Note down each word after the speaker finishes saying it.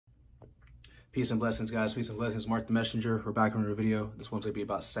Peace and blessings, guys. Peace and blessings. Mark the Messenger. We're back on a video. This one's going to be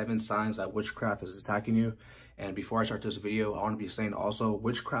about 7 signs that witchcraft is attacking you. And before I start this video, I want to be saying also,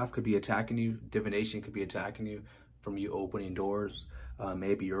 witchcraft could be attacking you. Divination could be attacking you from you opening doors.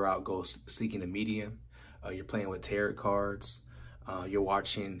 Maybe you're out seeking a medium. You're playing with tarot cards. You're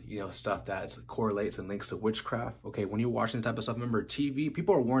watching, stuff that correlates and links to witchcraft. Okay, when you're watching that type of stuff, remember TV,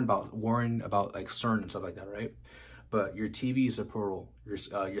 people are worrying about like CERN and stuff like that, right? But your TV is a portal.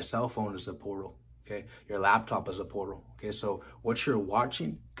 Your cell phone is a portal. Okay, your laptop is a portal. Okay, so what you're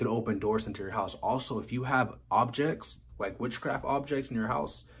watching could open doors into your house. Also, if you have objects like witchcraft objects in your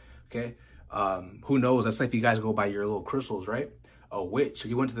house, okay, who knows? That's like if you guys go buy your little crystals, right? A witch,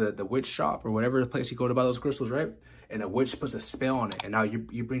 you went to the witch shop or whatever place you go to buy those crystals, right? And a witch puts a spell on it, and now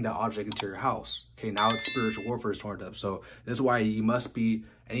you bring that object into your house. Okay, now it's spiritual warfare is turned up. So this is why you must be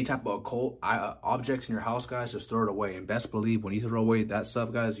any type of occult objects in your house, guys. Just throw it away. And best believe when you throw away that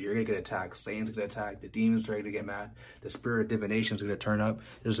stuff, guys, you're gonna get attacked. Satan's gonna attack. The demons are gonna get mad. The spirit of divination is gonna turn up.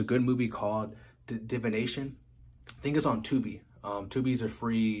 There's a good movie called Divination. I think it's on Tubi. Tubi's a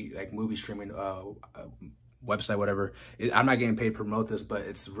free like movie streaming website, whatever. I'm not getting paid to promote this, but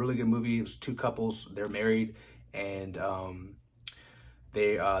it's a really good movie. It's 2 couples. They're married. And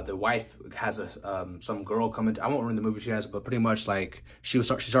the wife has some girl coming. I won't ruin the movie to you guys, but pretty much like she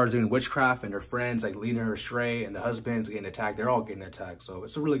started doing witchcraft, and her friends like leading her astray, and the husband's getting attacked. They're all getting attacked. So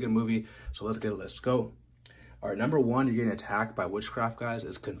it's a really good movie. So let's go. All right, number 1, you're getting attacked by witchcraft, guys,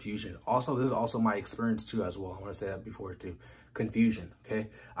 is confusion. Also, this is also my experience too as well. I want to say that before too. Confusion. Okay,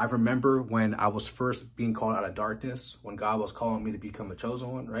 I remember when I was first being called out of darkness, when God was calling me to become a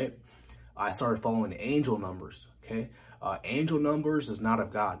chosen one, right? I started following angel numbers, okay? Angel numbers is not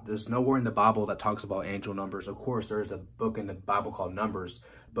of God. There's nowhere in the Bible that talks about angel numbers. Of course, there's a book in the Bible called Numbers,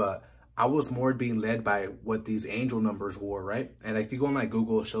 but I was more being led by what these angel numbers were, right? And like, if you go on like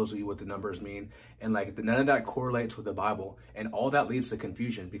Google, it shows you what the numbers mean. And like none of that correlates with the Bible. And all that leads to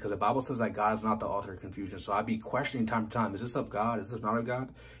confusion because the Bible says that God is not the author of confusion. So I'd be questioning time to time, is this of God? Is this not of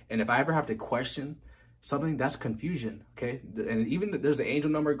God? And if I ever have to question something, that's confusion, okay? And even there's an angel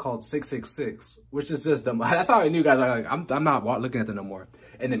number called 666, which is just dumb. That's how I knew, guys. I'm not looking at them no more.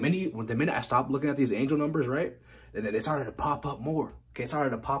 And the minute I stopped looking at these angel numbers, right? And then they started to pop up more. Okay, it started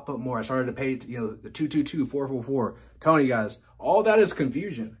to pop up more. I started to pay, the 222, 444. Telling you guys, all that is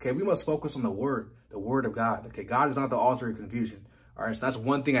confusion. Okay, we must focus on the word of God. Okay, God is not the author of confusion. All right, so that's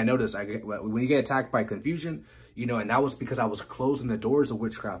one thing I noticed. When you get attacked by confusion, and that was because I was closing the doors of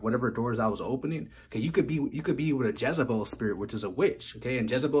witchcraft, whatever doors I was opening. Okay, you could be with a Jezebel spirit, which is a witch. Okay,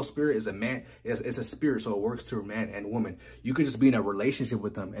 and Jezebel spirit is a man, it's a spirit, so it works through man and woman. You could just be in a relationship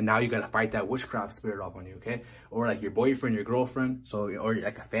with them, and now you gotta fight that witchcraft spirit off on you. Okay, or like your boyfriend, your girlfriend, or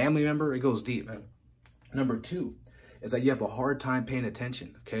like a family member. It goes deep, man. Number 2 is that you have a hard time paying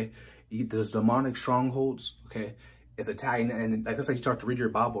attention. Okay, there's demonic strongholds. Okay, it's attacking, and like that's like you start to read your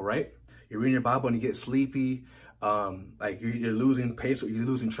Bible, right? You're reading your Bible and you get sleepy. Like you're losing pace, or you're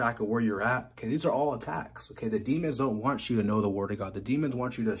losing track of where you're at. Okay, these are all attacks. Okay, the demons don't want you to know the word of God. The demons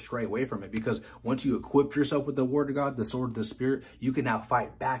want you to stray away from it, because once you equip yourself with the word of God, the sword of the spirit, you can now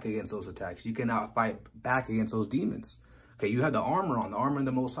fight back against those attacks. You can now fight back against those demons. Okay, you have the armor on, the armor of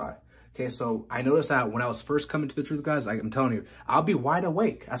the Most High. Okay, so I noticed that when I was first coming to the truth, guys, I'm telling you, I'll be wide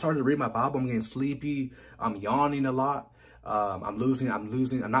awake. I started to read my Bible. I'm getting sleepy. I'm yawning a lot. I'm losing.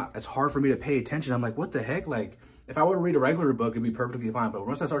 It's hard for me to pay attention. I'm like, what the heck? Like, if I were to read a regular book, it'd be perfectly fine. But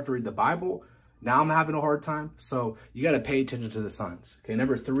once I start to read the Bible, now I'm having a hard time. So you got to pay attention to the signs. Okay,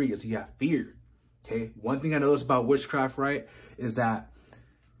 number 3 is you have fear. Okay, one thing I noticed about witchcraft, right, is that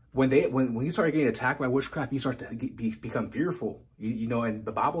when you start getting attacked by witchcraft, you start to become fearful. And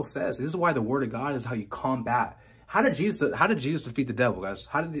the Bible says this is why the word of God is how you combat. How did Jesus defeat the devil, guys?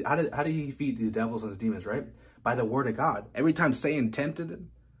 How did he defeat these devils and these demons, right? By the word of God. Every time Satan tempted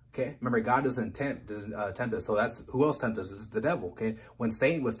him, okay, remember, God doesn't tempt us. So that's who else tempts us? It's the devil. Okay, when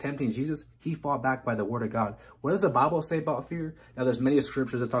Satan was tempting Jesus, he fought back by the word of God. What does the Bible say about fear? Now, there's many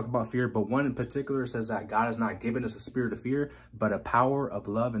scriptures that talk about fear, but one in particular says that God has not given us a spirit of fear, but a power of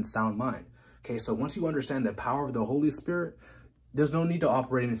love and sound mind. Okay, so once you understand the power of the Holy Spirit, there's no need to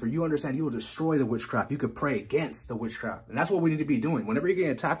operate in fear. You understand you will destroy the witchcraft. You could pray against the witchcraft, and that's what we need to be doing. Whenever you're getting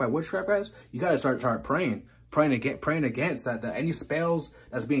attacked by witchcraft, guys, you got to start praying. Praying against that any spells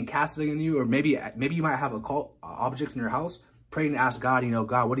that's being casted on you, or maybe you might have occult objects in your house. Pray and ask God,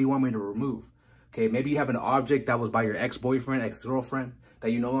 God, what do you want me to remove? Okay, maybe you have an object that was by your ex-boyfriend, ex-girlfriend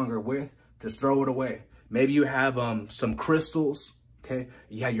that you're no longer with. Just throw it away. Maybe you have some crystals. Okay,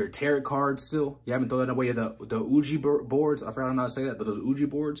 you have your tarot cards still. You haven't thrown that away. The Ouija boards. I forgot how to say that, but those Ouija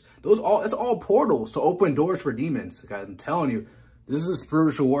boards. It's all portals to open doors for demons. Okay, I'm telling you. This is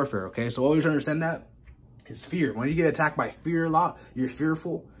spiritual warfare, okay? So always understand that is fear. When you get attacked by fear a lot, you're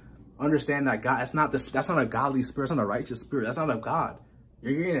fearful. Understand that God, that's not a godly spirit. It's not a righteous spirit. That's not of God.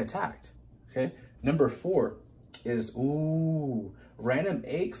 You're getting attacked, okay? Number 4 is, random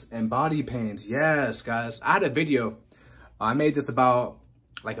aches and body pains. Yes, guys. I had a video. I made this about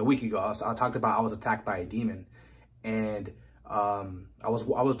like a week ago. I talked about I was attacked by a demon. And I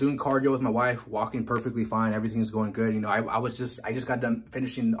was doing cardio with my wife, walking perfectly fine. Everything's going good. You know, I just got done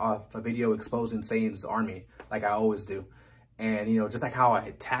finishing off a video exposing Satan's army, like I always do. And, you know, just like how I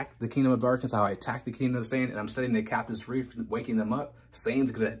attacked the kingdom of darkness, how I attacked the kingdom of Satan, and I'm setting the captives free, waking them up, Satan's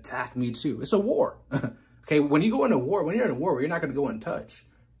going to attack me too. It's a war. Okay, when you go into war, when you're in a war, you're not going to go and touch.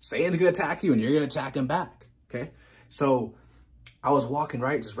 Satan's going to attack you, and you're going to attack him back. Okay, so I was walking,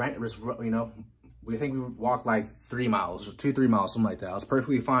 right, you know, we think we walked like 3 miles, 2-3 miles, something like that. I was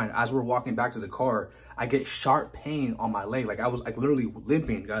perfectly fine. As we're walking back to the car, I get sharp pain on my leg. Like I was like literally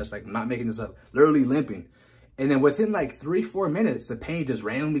limping, guys. Like I'm not making this up, literally limping. And then within like 3-4 minutes, the pain just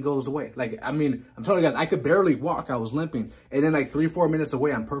randomly goes away. Like, I mean, I'm telling you guys, I could barely walk. I was limping. And then like 3-4 minutes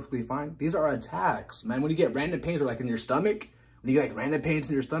away, I'm perfectly fine. These are attacks, man. When you get random pains or like in your stomach, when you get like random pains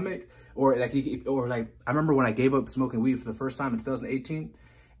in your stomach, or like, I remember when I gave up smoking weed for the first time in 2018,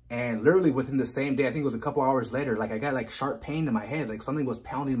 and literally within the same day, I think it was a couple hours later, like I got like sharp pain in my head, like something was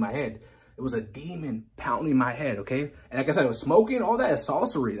pounding my head. It was a demon pounding my head, okay? And like I said, I was smoking, all that is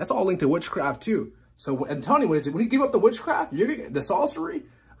sorcery. That's all linked to witchcraft too. So I'm telling you, when you give up the witchcraft, you're gonna get the sorcery,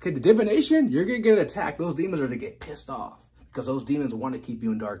 okay, the divination, you're gonna get attacked. Those demons are gonna get pissed off because those demons want to keep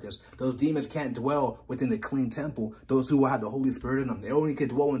you in darkness. Those demons can't dwell within the clean temple. Those who have the Holy Spirit in them, they only can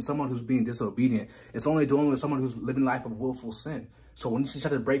dwell in someone who's being disobedient. It's only dwelling with someone who's living life of willful sin. So when you try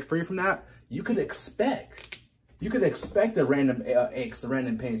to break free from that, you could expect the random aches, the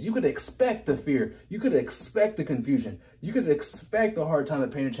random pains. You could expect the fear. You could expect the confusion. You could expect the hard time of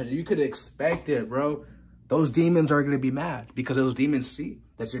paying attention. You could expect it, bro. Those demons are going to be mad because those demons see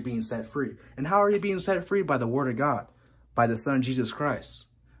that you're being set free. And how are you being set free? By the word of God, by the Son, Jesus Christ,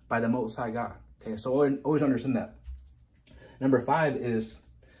 by the Most High God. Okay, so always understand that. Number 5 is,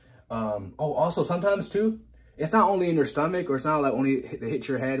 also sometimes too, it's not only in your stomach, or it's not like only hit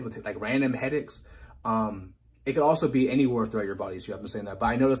your head with like random headaches. It could also be anywhere throughout your body. So I've been saying that, but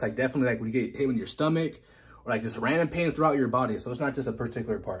I noticed like definitely like when you get hit in your stomach, or like just random pain throughout your body. So it's not just a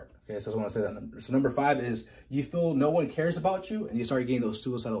particular part. Okay, so I just want to say that. So number 5 is you feel no one cares about you, and you start getting those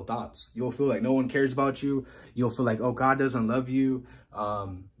suicidal thoughts. You'll feel like no one cares about you. You'll feel like, oh, God doesn't love you.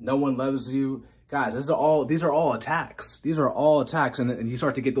 No one loves you. Guys, these are all attacks. These are all attacks, and you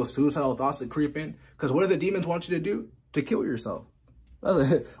start to get those suicidal thoughts that creep in. Because what do the demons want you to do? To kill yourself.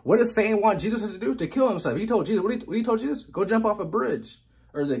 What does Satan want Jesus to do? To kill himself. He told Jesus, what he told Jesus? Go jump off a bridge,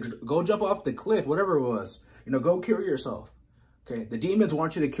 or go jump off the cliff, whatever it was. You know, go kill yourself. Okay, the demons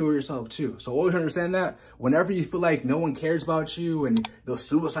want you to kill yourself too. So always understand that whenever you feel like no one cares about you and those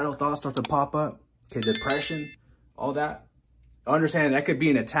suicidal thoughts start to pop up, okay, depression, all that, understand that could be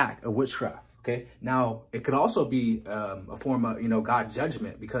an attack, a witchcraft. Okay, now it could also be a form of, you know, God's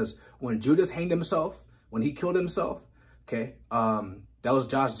judgment, because when Judas hanged himself, when he killed himself, okay, that was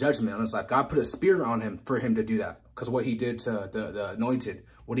God's judgment on his life. God put a spear on him for him to do that, because what he did to the anointed,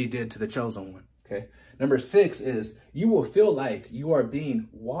 what he did to the chosen one. Okay, number 6 is you will feel like you are being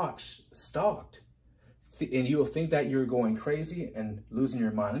watched, stalked, and you will think that you're going crazy and losing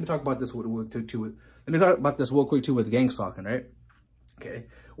your mind. Let me talk about this real quick too with gang stalking, right? Okay,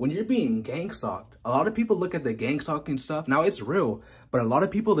 when you're being gang stalked, a lot of people look at the gang stalking stuff. Now it's real, but a lot of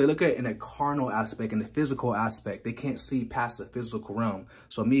people, they look at it in a carnal aspect, in the physical aspect. They can't see past the physical realm.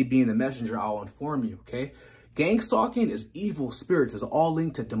 So me being the messenger, I'll inform you, okay? Gang stalking is evil spirits. It's all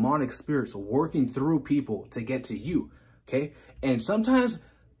linked to demonic spirits working through people to get to you, okay? And sometimes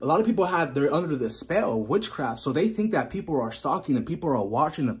a lot of people they're under the spell of witchcraft, so they think that people are stalking them, people are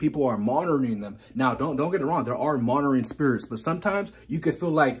watching them, people are monitoring them. Now, don't get it wrong, there are monitoring spirits, but sometimes you could feel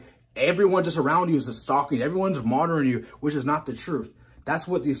like everyone just around you is just stalking, everyone's monitoring you, which is not the truth. That's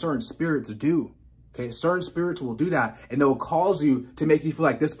what these certain spirits do. Okay, certain spirits will do that, and they'll cause you to make you feel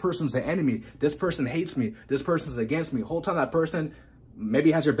like this person's the enemy, this person hates me, this person's against me. Whole time that person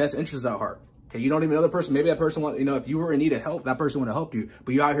maybe has your best interests at heart. Okay, you don't even know the person. Maybe that person want, you know, if you were in need of help, that person would have helped you.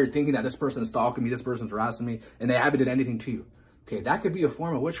 But you're out here thinking that this person's stalking me, this person's harassing me, and they haven't did anything to you. Okay, that could be a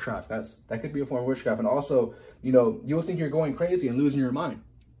form of witchcraft. That could be a form of witchcraft. And also, you know, you'll think you're going crazy and losing your mind.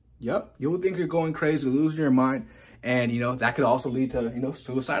 Yep, you'll think you're going crazy, losing your mind, and you know that could also lead to, you know,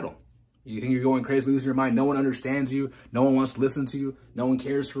 suicidal. You think you're going crazy, losing your mind. No one understands you. No one wants to listen to you. No one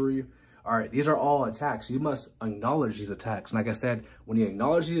cares for you. All right, these are all attacks. You must acknowledge these attacks. And like I said, when you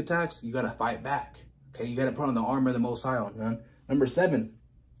acknowledge these attacks, you got to fight back. Okay, you got to put on the armor of the Most High on, man. Number 7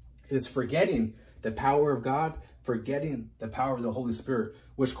 is forgetting the power of God, forgetting the power of the Holy Spirit,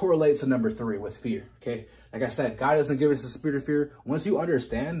 which correlates to number 3 with fear, okay? Like I said, God doesn't give us a spirit of fear. Once you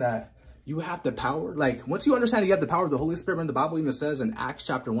understand that you have the power, like once you understand you have the power of the Holy Spirit, when the Bible even says in Acts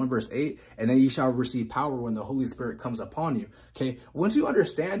chapter 1, verse 8, and then you shall receive power when the Holy Spirit comes upon you, okay? Once you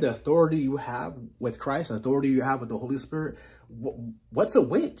understand the authority you have with Christ, authority you have with the Holy Spirit, what's a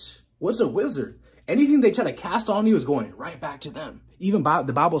witch? What's a wizard? Anything they try to cast on you is going right back to them. Even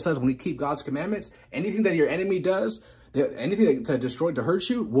the Bible says when you keep God's commandments, anything that your enemy does, anything to destroy, to hurt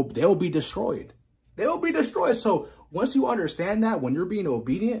you, they'll be destroyed. They'll be destroyed. So once you understand that, when you're being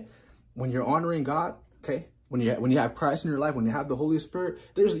obedient, when you're honoring God, okay, when you have Christ in your life, when you have the Holy Spirit,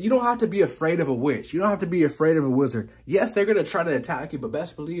 you don't have to be afraid of a witch. You don't have to be afraid of a wizard. Yes, they're going to try to attack you, but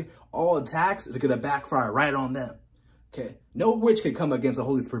best believe all attacks is going to backfire right on them. Okay, no witch can come against the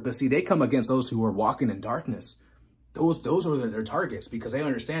Holy Spirit, but see, they come against those who are walking in darkness. Those are their targets, because they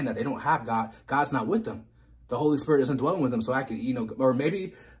understand that they don't have God. God's not with them. The Holy Spirit isn't dwelling with them. So I could, or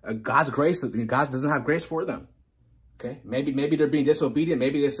maybe God's grace, God doesn't have grace for them. Okay, maybe they're being disobedient.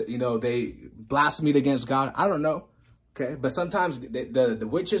 Maybe it's, they blasphemed against God. I don't know. Okay, but sometimes the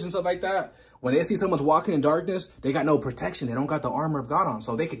witches and stuff like that, when they see someone's walking in darkness, they got no protection. They don't got the armor of God on,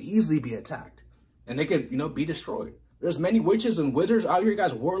 so they could easily be attacked, and they could, be destroyed. There's many witches and wizards out here,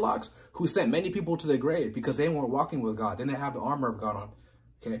 guys, warlocks, who sent many people to the grave because they weren't walking with God. They didn't have the armor of God on,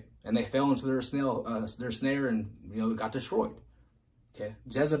 okay? And they fell into their snare and, got destroyed, okay?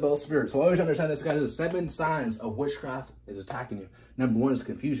 Jezebel's spirit. So always understand this, guys. The 7 signs of witchcraft is attacking you. Number 1 is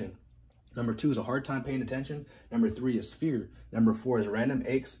confusion. Number 2 is a hard time paying attention. Number 3 is fear. Number 4 is random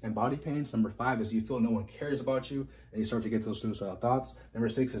aches and body pains. Number 5 is you feel no one cares about you and you start to get those suicidal thoughts. Number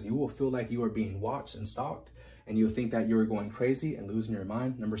 6 is you will feel like you are being watched and stalked, and you'll think that you're going crazy and losing your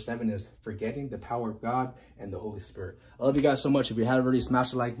mind. Number 7 is forgetting the power of God and the Holy Spirit. I love you guys so much. If you haven't already, smash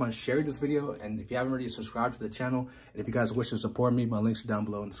the like button, share this video, and if you haven't already, subscribed to the channel. And if you guys wish to support me, my links are down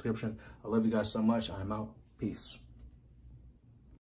below in the description. I love you guys so much. I'm out. Peace.